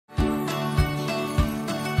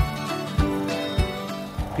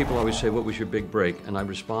People always say, what was your big break? And I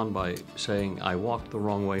respond by saying I walked the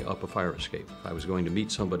wrong way up a fire escape. I was going to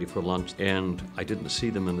meet somebody for lunch and I didn't see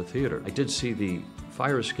them in the theater. I did see the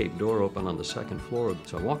fire escape door open on the second floor,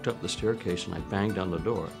 so I walked up the staircase and I banged on the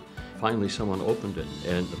door. Finally, someone opened it,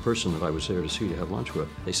 and the person that I was there to see to have lunch with,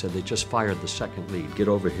 they said they just fired the second lead. Get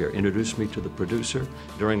over here. Introduced me to the producer.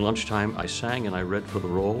 During lunchtime, I sang and I read for the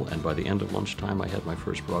role, and by the end of lunchtime, I had my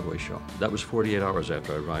first Broadway show. That was 48 hours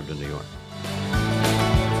after I arrived in New York.